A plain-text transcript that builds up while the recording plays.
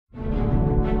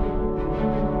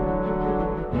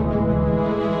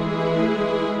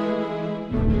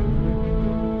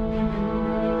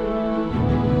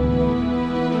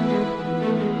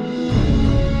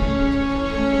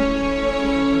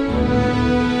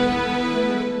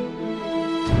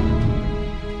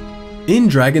In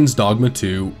Dragon's Dogma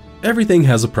 2, everything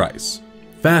has a price.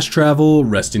 Fast travel,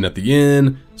 resting at the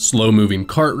inn, slow-moving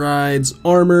cart rides,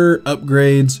 armor,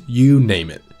 upgrades, you name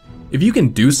it. If you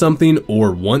can do something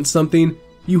or want something,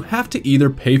 you have to either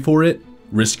pay for it,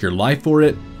 risk your life for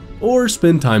it, or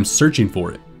spend time searching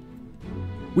for it.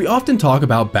 We often talk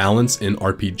about balance in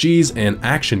RPGs and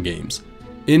action games.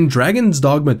 In Dragon's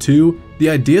Dogma 2, the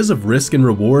ideas of risk and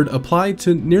reward apply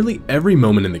to nearly every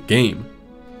moment in the game.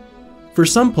 For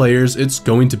some players, it's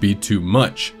going to be too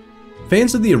much.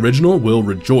 Fans of the original will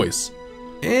rejoice,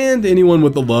 and anyone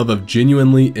with the love of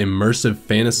genuinely immersive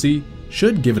fantasy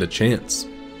should give it a chance.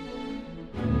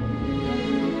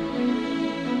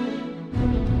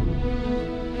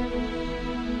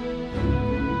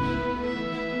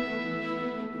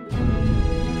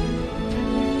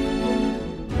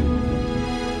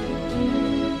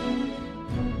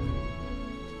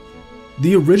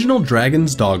 The original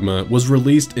Dragon's Dogma was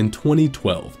released in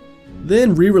 2012,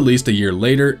 then re-released a year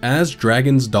later as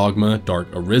Dragon's Dogma Dark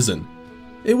Arisen.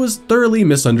 It was thoroughly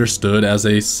misunderstood as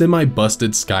a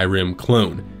semi-busted Skyrim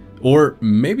clone, or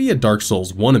maybe a Dark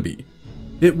Souls wannabe.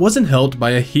 It wasn't helped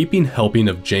by a heaping helping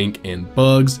of jank and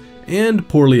bugs and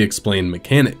poorly explained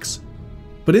mechanics.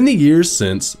 But in the years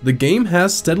since, the game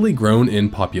has steadily grown in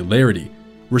popularity,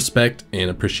 respect, and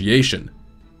appreciation.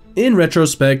 In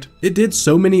retrospect, it did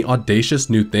so many audacious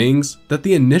new things that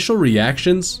the initial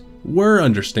reactions were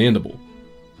understandable.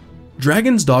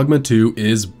 Dragon's Dogma 2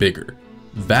 is bigger,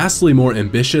 vastly more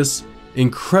ambitious,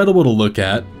 incredible to look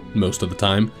at most of the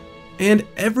time, and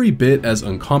every bit as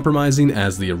uncompromising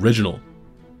as the original.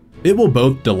 It will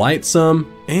both delight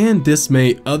some and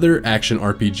dismay other action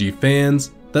RPG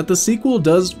fans that the sequel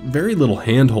does very little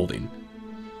hand-holding.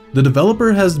 The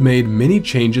developer has made many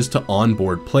changes to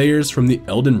onboard players from the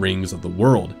Elden Rings of the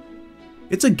world.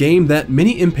 It's a game that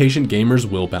many impatient gamers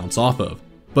will bounce off of,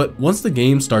 but once the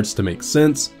game starts to make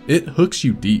sense, it hooks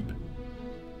you deep.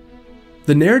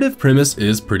 The narrative premise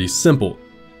is pretty simple,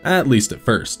 at least at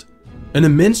first. An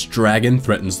immense dragon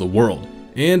threatens the world,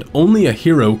 and only a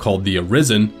hero called the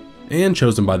Arisen, and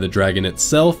chosen by the dragon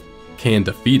itself, can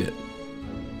defeat it.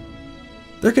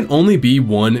 There can only be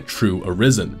one true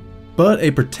Arisen, but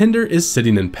a pretender is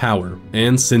sitting in power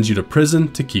and sends you to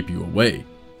prison to keep you away.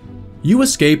 You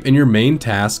escape, and your main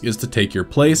task is to take your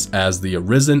place as the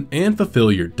Arisen and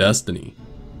fulfill your destiny.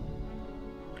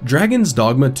 Dragon's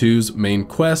Dogma 2's main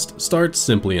quest starts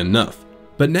simply enough,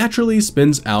 but naturally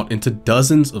spins out into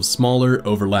dozens of smaller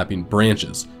overlapping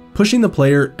branches, pushing the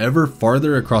player ever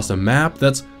farther across a map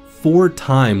that's 4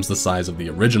 times the size of the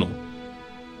original.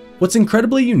 What's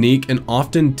incredibly unique and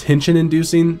often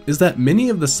tension-inducing is that many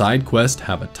of the side quests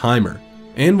have a timer,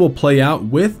 and will play out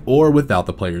with or without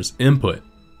the player's input.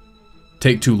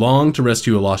 Take too long to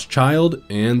rescue a lost child,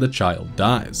 and the child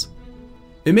dies.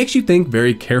 It makes you think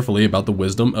very carefully about the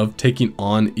wisdom of taking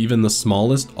on even the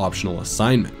smallest optional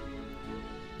assignment.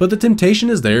 But the temptation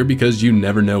is there because you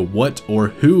never know what or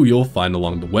who you'll find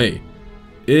along the way,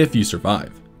 if you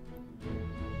survive.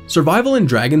 Survival in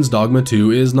Dragon's Dogma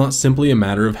 2 is not simply a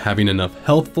matter of having enough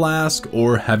health flask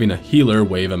or having a healer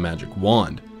wave a magic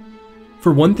wand.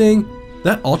 For one thing,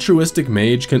 that altruistic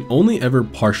mage can only ever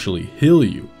partially heal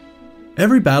you.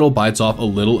 Every battle bites off a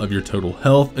little of your total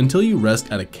health until you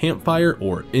rest at a campfire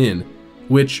or inn,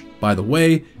 which, by the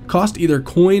way, cost either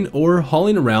coin or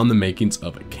hauling around the makings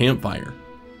of a campfire.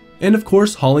 And of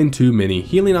course, hauling too many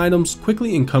healing items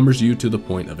quickly encumbers you to the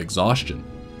point of exhaustion.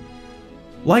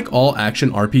 Like all action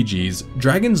RPGs,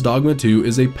 Dragon's Dogma 2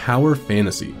 is a power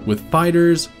fantasy with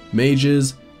fighters,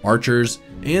 mages, archers,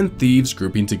 and thieves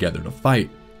grouping together to fight.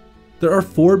 There are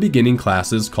 4 beginning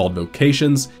classes called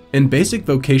vocations, and basic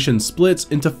vocation splits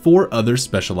into 4 other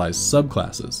specialized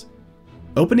subclasses.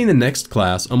 Opening the next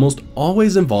class almost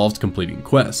always involves completing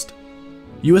quests.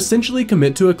 You essentially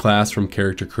commit to a class from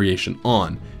character creation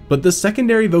on, but the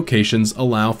secondary vocations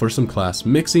allow for some class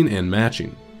mixing and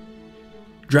matching.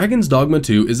 Dragon's Dogma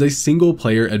 2 is a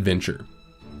single-player adventure,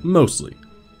 mostly.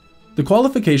 The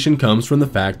qualification comes from the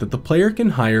fact that the player can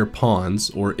hire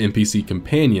pawns or NPC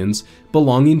companions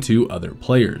belonging to other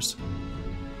players.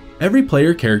 Every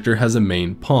player character has a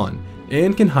main pawn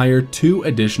and can hire 2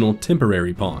 additional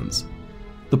temporary pawns.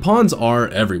 The pawns are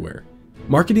everywhere,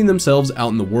 marketing themselves out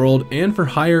in the world and for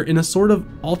hire in a sort of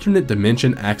alternate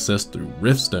dimension accessed through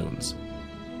rift stones.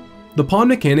 The pawn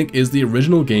mechanic is the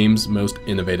original game's most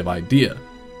innovative idea.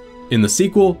 In the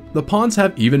sequel, the pawns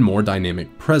have even more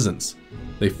dynamic presence.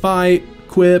 They fight,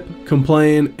 quip,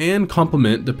 complain, and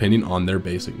complement depending on their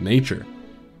basic nature.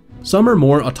 Some are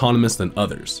more autonomous than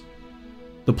others.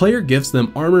 The player gifts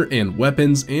them armor and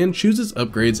weapons and chooses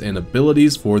upgrades and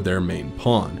abilities for their main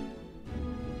pawn.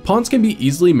 Pawns can be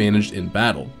easily managed in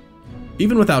battle.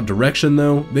 Even without direction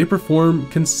though, they perform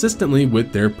consistently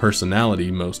with their personality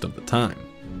most of the time.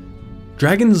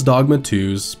 Dragon's Dogma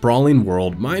 2's sprawling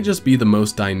world might just be the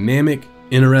most dynamic,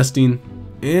 interesting,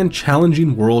 and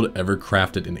challenging world ever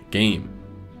crafted in a game.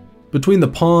 Between the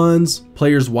pawns,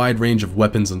 players' wide range of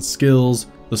weapons and skills,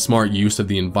 the smart use of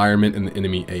the environment and the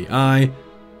enemy AI,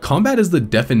 combat is the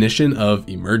definition of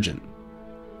emergent.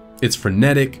 It's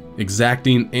frenetic,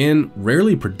 exacting, and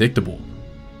rarely predictable.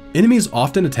 Enemies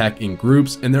often attack in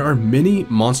groups, and there are many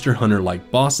Monster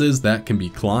Hunter-like bosses that can be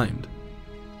climbed.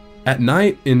 At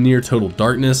night, in near total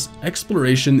darkness,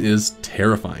 exploration is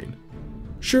terrifying.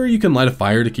 Sure, you can light a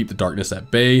fire to keep the darkness at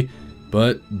bay,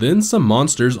 but then some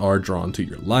monsters are drawn to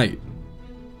your light.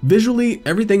 Visually,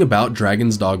 everything about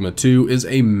Dragon's Dogma 2 is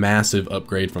a massive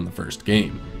upgrade from the first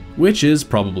game, which is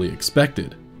probably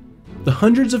expected. The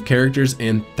hundreds of characters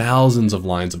and thousands of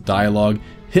lines of dialogue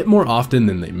hit more often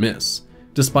than they miss,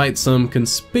 despite some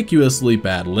conspicuously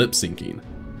bad lip syncing.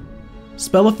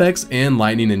 Spell effects and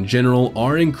lightning in general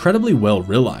are incredibly well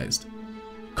realized.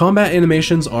 Combat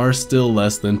animations are still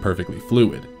less than perfectly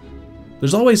fluid.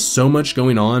 There's always so much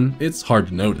going on, it's hard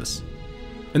to notice.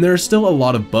 And there are still a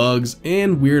lot of bugs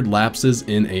and weird lapses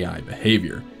in AI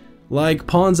behavior, like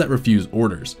pawns that refuse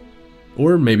orders.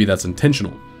 Or maybe that's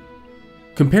intentional.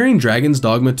 Comparing Dragon's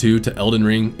Dogma 2 to Elden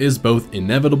Ring is both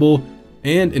inevitable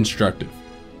and instructive.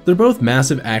 They're both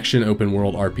massive action open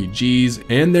world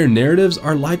RPGs, and their narratives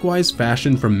are likewise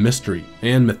fashioned from mystery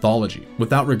and mythology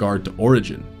without regard to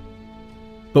origin.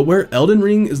 But where Elden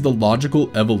Ring is the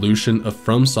logical evolution of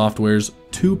From Software's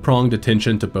two-pronged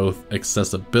attention to both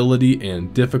accessibility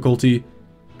and difficulty,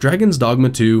 Dragon's Dogma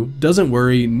 2 doesn't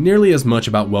worry nearly as much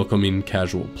about welcoming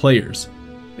casual players.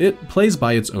 It plays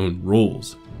by its own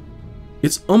rules.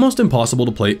 It's almost impossible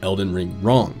to play Elden Ring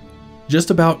wrong. Just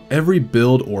about every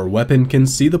build or weapon can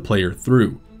see the player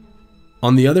through.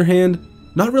 On the other hand,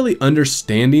 not really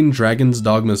understanding Dragon's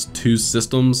Dogma's 2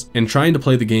 systems and trying to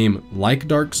play the game like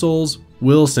Dark Souls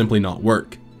will simply not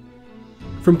work.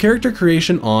 From character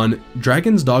creation on,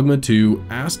 Dragon's Dogma 2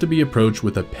 asks to be approached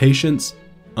with a patience,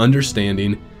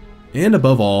 understanding, and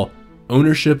above all,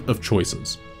 ownership of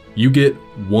choices. You get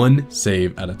one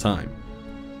save at a time.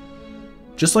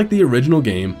 Just like the original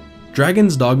game,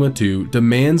 Dragon's Dogma 2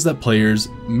 demands that players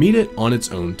meet it on its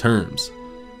own terms.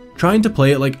 Trying to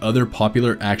play it like other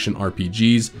popular action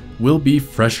RPGs will be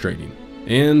frustrating,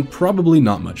 and probably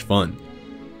not much fun.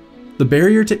 The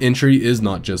barrier to entry is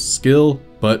not just skill,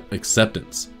 but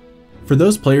acceptance. For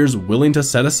those players willing to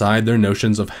set aside their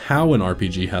notions of how an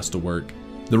RPG has to work,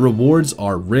 the rewards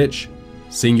are rich,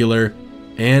 singular,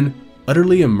 and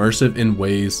utterly immersive in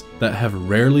ways that have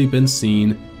rarely been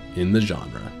seen in the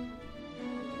genre.